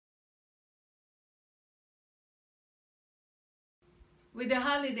With the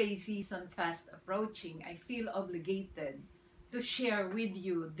holiday season fast approaching, I feel obligated to share with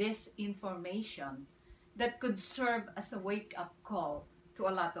you this information that could serve as a wake-up call to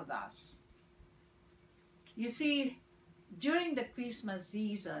a lot of us. You see, during the Christmas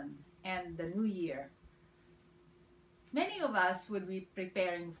season and the New Year, many of us would be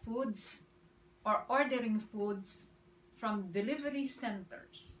preparing foods or ordering foods from delivery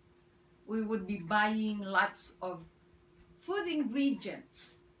centers. We would be buying lots of food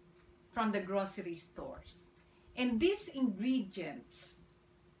ingredients from the grocery stores. And these ingredients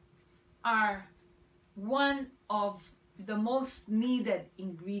are one of the most needed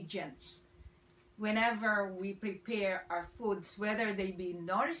ingredients whenever we prepare our foods, whether they be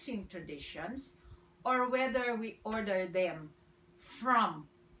nourishing traditions or whether we order them from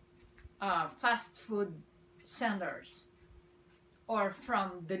fast food centers or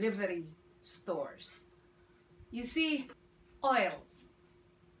from delivery stores. You see, oils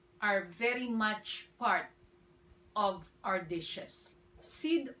are very much part of our dishes.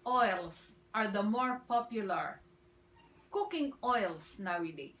 Seed oils are the more popular cooking oils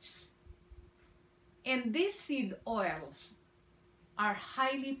nowadays. And these seed oils are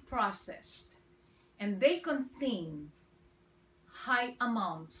highly processed and they contain high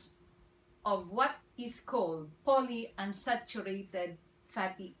amounts of what is called polyunsaturated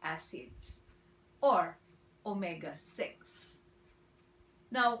fatty acids or omega-6.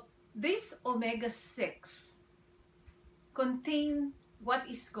 Now, this omega-6 contain what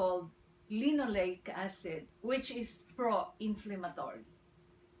is called linoleic acid, which is pro-inflammatory.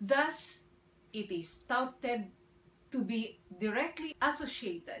 Thus, it is touted to be directly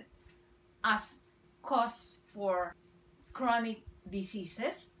associated as cause for chronic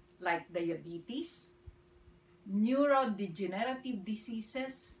diseases like diabetes, neurodegenerative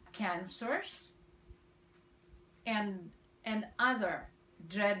diseases, cancers, and other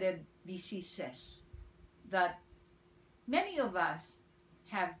dreaded diseases that many of us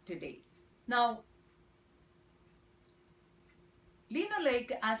have today. Now,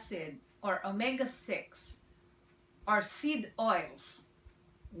 linoleic acid or omega-6 or seed oils,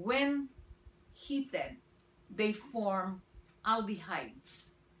 when heated, they form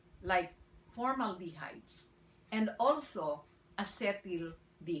aldehydes like formaldehydes and also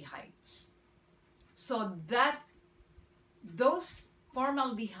acetaldehydes. So that those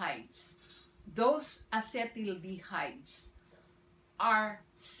formaldehydes, those acetaldehydes are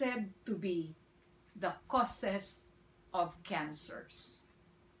said to be the causes of cancers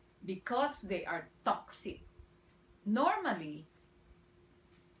because they are toxic. Normally,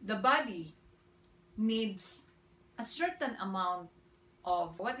 the body needs a certain amount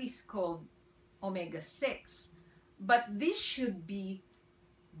of what is called omega-6, but this should be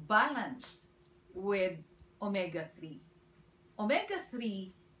balanced with omega-3.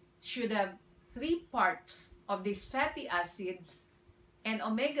 Omega-3 should have 3 parts of these fatty acids and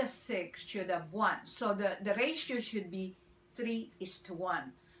omega-6 should have 1. So the ratio should be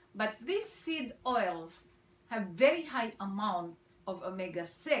 3:1. But these seed oils have very high amount of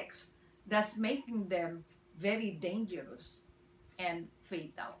omega-6, thus making them very dangerous and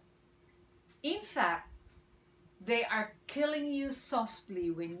fatal. In fact, they are killing you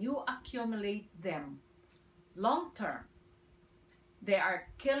softly when you accumulate them long term. They are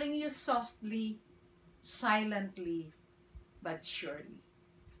killing you softly, silently, but surely.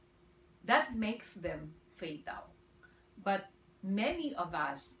 That makes them fatal. But many of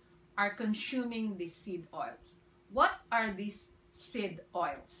us are consuming these seed oils. What are these seed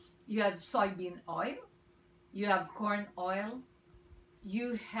oils? You have soybean oil, you have corn oil,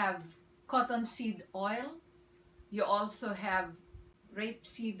 you have cottonseed oil, you also have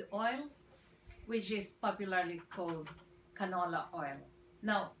rapeseed oil, which is popularly called canola oil.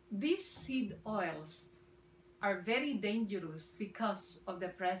 Now, these seed oils are very dangerous because of the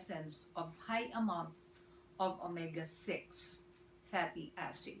presence of high amounts of omega-6 fatty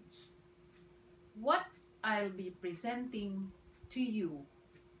acids. What I'll be presenting to you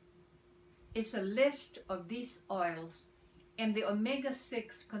is a list of these oils and the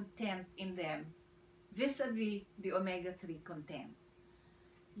omega-6 content in them vis-a-vis the omega-3 content.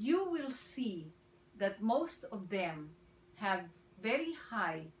 You will see that most of them have very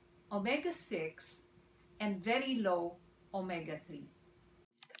high omega-6 and very low omega-3.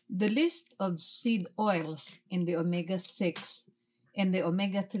 The list of seed oils in the omega-6 and the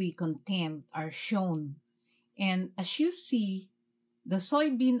omega-3 content are shown. And as you see, the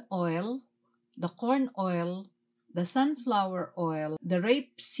soybean oil, the corn oil, the sunflower oil, the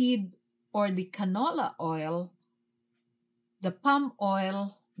rapeseed or the canola oil, the palm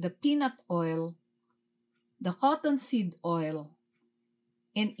oil, the peanut oil, the cottonseed oil,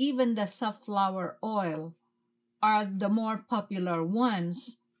 and even the safflower oil are the more popular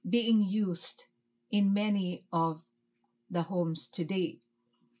ones being used in many of the homes today.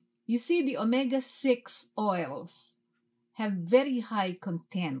 You see, the omega-6 oils have very high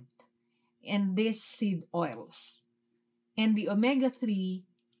content in these seed oils, and the omega-3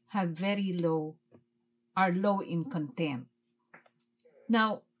 have are low in content.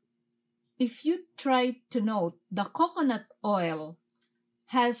 Now, if you try to note, the coconut oil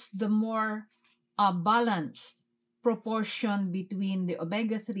has the more balanced proportion between the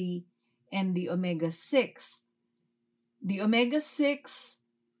omega-3 and the omega-6. The omega-6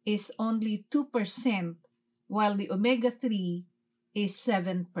 is only 2%, while the omega-3 is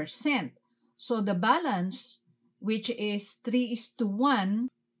 7%. So the balance, which is 3:1,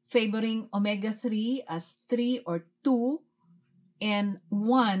 favoring omega-3 as 3 or 2, and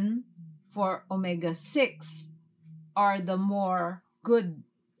 1 for omega-6, are the more good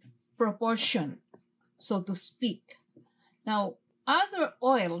proportion, so to speak. Now, other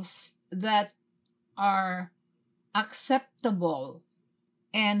oils that are acceptable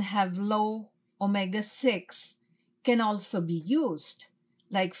and have low omega-6 can also be used.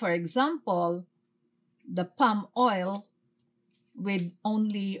 Like, for example, the palm oil with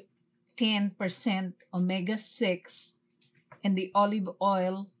only 10% omega-6 and the olive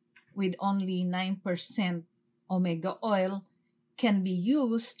oil with only 9% omega oil can be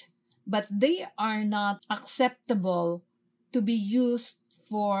used, but they are not acceptable to be used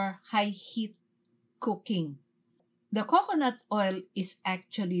for high heat cooking. The coconut oil is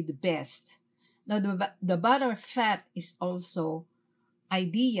actually the best. Now, the butter fat is also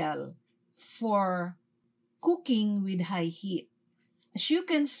ideal for cooking with high heat. As you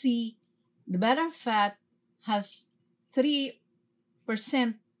can see, the butter fat has 3%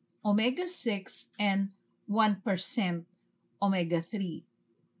 omega-6 and 1% omega-3.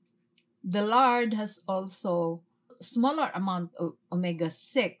 The lard has also a smaller amount of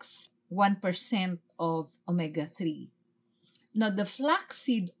omega-6, 1% of omega-3. Now, the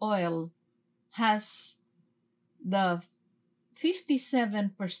flaxseed oil has the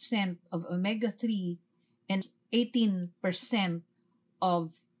 57% of omega-3 and 18%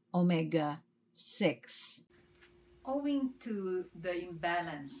 of omega-6. Owing to the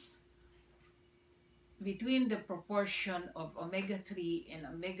imbalance between the proportion of omega-3 and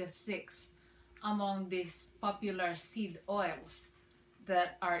omega-6 among these popular seed oils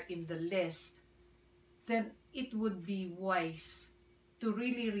that are in the list, then it would be wise to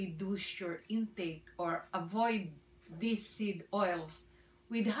really reduce your intake or avoid these seed oils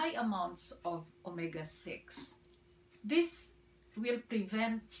with high amounts of omega-6. This will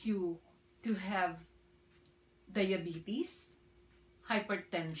prevent you to have diabetes,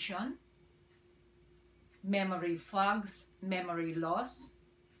 hypertension, memory fogs, memory loss,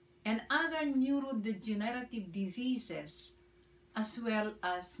 and other neurodegenerative diseases, as well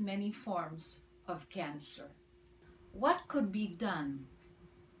as many forms of cancer. What could be done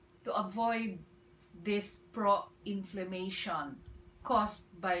to avoid this pro-inflammation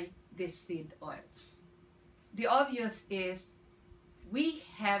caused by these seed oils? The obvious is we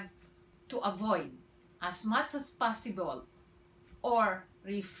have to avoid as much as possible or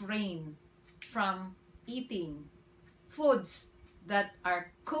refrain from eating foods that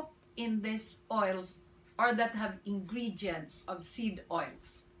are cooked in these oils or that have ingredients of seed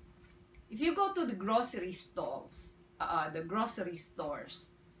oils. If you go to the grocery stores,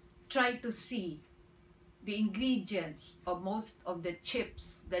 try to see the ingredients of most of the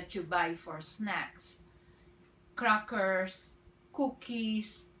chips that you buy for snacks, crackers,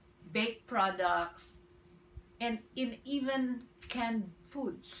 cookies, baked products, and in even canned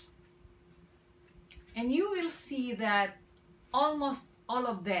foods. And you will see that almost all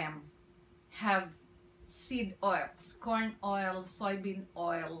of them have seed oils, corn oil, soybean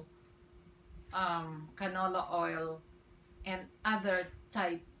oil, canola oil, and other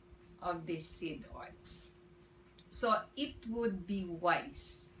type of these seed oils. So it would be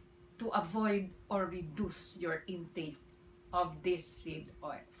wise to avoid or reduce your intake of these seed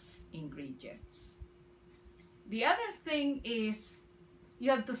oils ingredients. The other thing is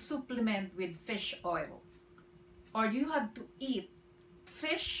you have to supplement with fish oil, or you have to eat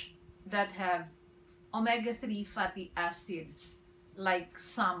fish that have omega-3 fatty acids like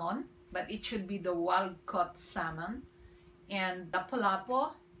salmon, but it should be the wild-caught salmon, and the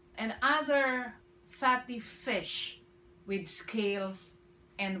palapo, and other fatty fish with scales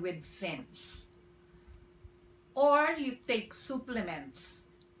and with fins. Or you take supplements,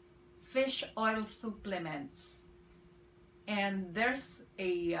 fish oil supplements, and there's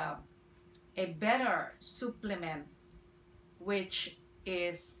a better supplement which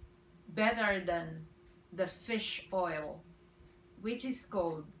is better than the fish oil, which is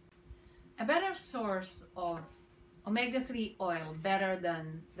called a better source of omega-3 oil better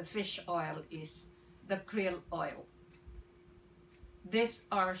than the fish oil is the krill oil. These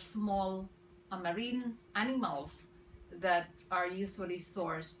are small marine animals that are usually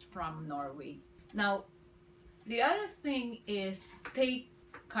sourced from Norway. Now, the other thing is take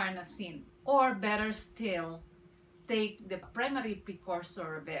carnosine, or better still, take the primary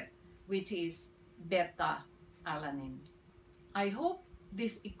precursor of it, which is beta-alanine. I hope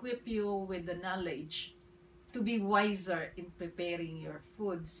this equip you with the knowledge to be wiser in preparing your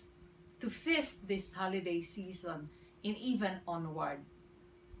foods to feast this holiday season and even onward.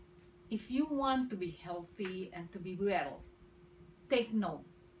 If you want to be healthy and to be well, take note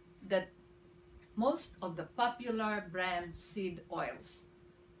that most of the popular brand seed oils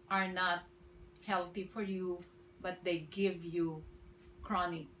are not healthy for you, but they give you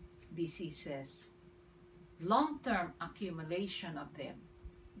chronic diseases. Long-term accumulation of them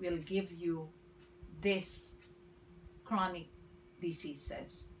will give you these chronic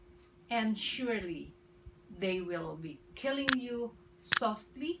diseases, and surely they will be killing you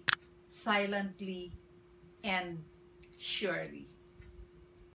softly, silently, and surely.